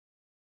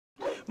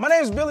My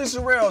name is Billy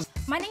Sorrells.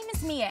 My name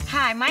is Mia.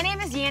 Hi, my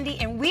name is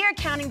Yandy, and we are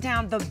counting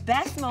down the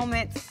best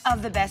moments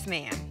of the best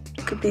man.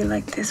 I could be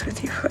like this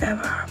with you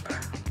forever, Harper.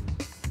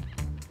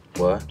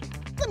 What?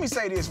 Let me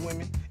say this,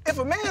 women. If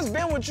a man's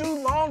been with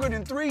you longer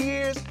than 3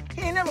 years,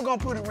 he ain't never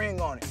gonna put a ring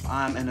on it.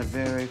 I'm in a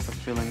very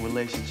fulfilling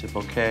relationship,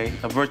 okay?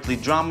 A virtually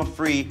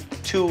drama-free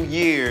 2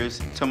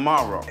 years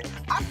tomorrow.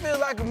 I feel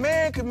like a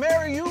man could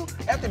marry you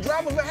at the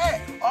drop of a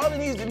hat. All he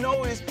needs to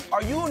know is,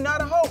 are you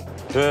not a hoe?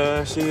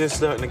 She is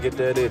starting to get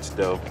that itch,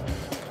 though.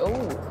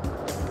 Ooh,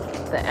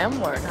 the M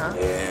word, huh?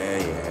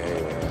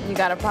 Yeah. You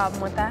got a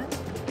problem with that?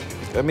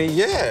 I mean,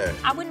 yeah.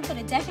 I wouldn't put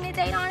a definite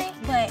date on it,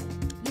 but,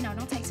 you know,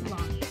 don't take too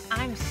long.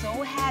 I'm so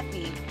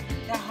happy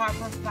that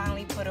Harper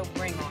finally put a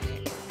ring on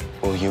it.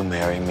 Will you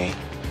marry me?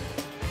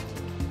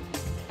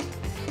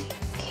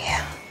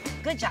 Yeah.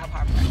 Good job,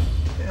 Harper.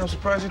 Yeah, I'm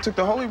surprised you took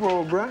the holy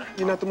road, bruh.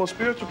 You're not the most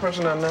spiritual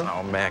person I know.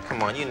 Oh, man,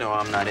 come on. You know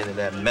I'm not into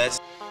that mess.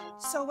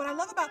 So what I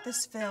love about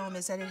this film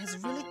is that it has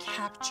really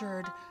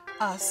captured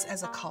us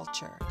as a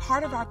culture.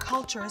 Part of our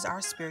culture is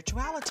our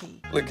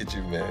spirituality. Look at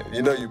you, man.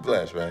 You know you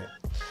blessed, right?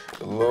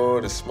 The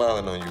Lord is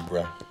smiling on you,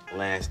 bruh.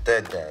 Lance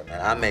said that, man.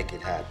 I make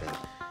it happen.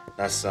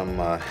 Not some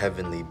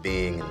heavenly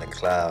being in the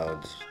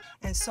clouds.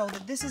 And so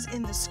that this is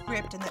in the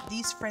script and that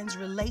these friends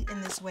relate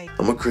in this way.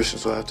 I'm a Christian,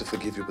 so I have to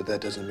forgive you, but that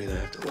doesn't mean I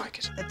have to like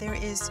it. That there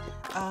is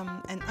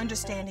an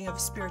understanding of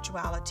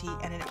spirituality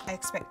and an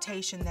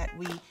expectation that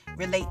we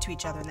relate to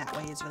each other in that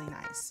way is really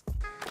nice.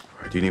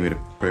 All right, do you need me to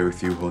pray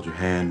with you, hold your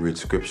hand, read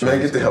scripture? Man,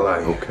 get the hell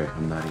out of here. Okay,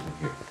 I'm not even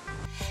here.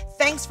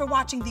 Thanks for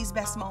watching These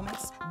Best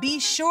Moments. Be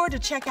sure to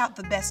check out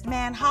The Best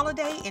Man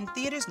Holiday in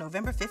theaters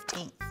November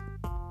 15th.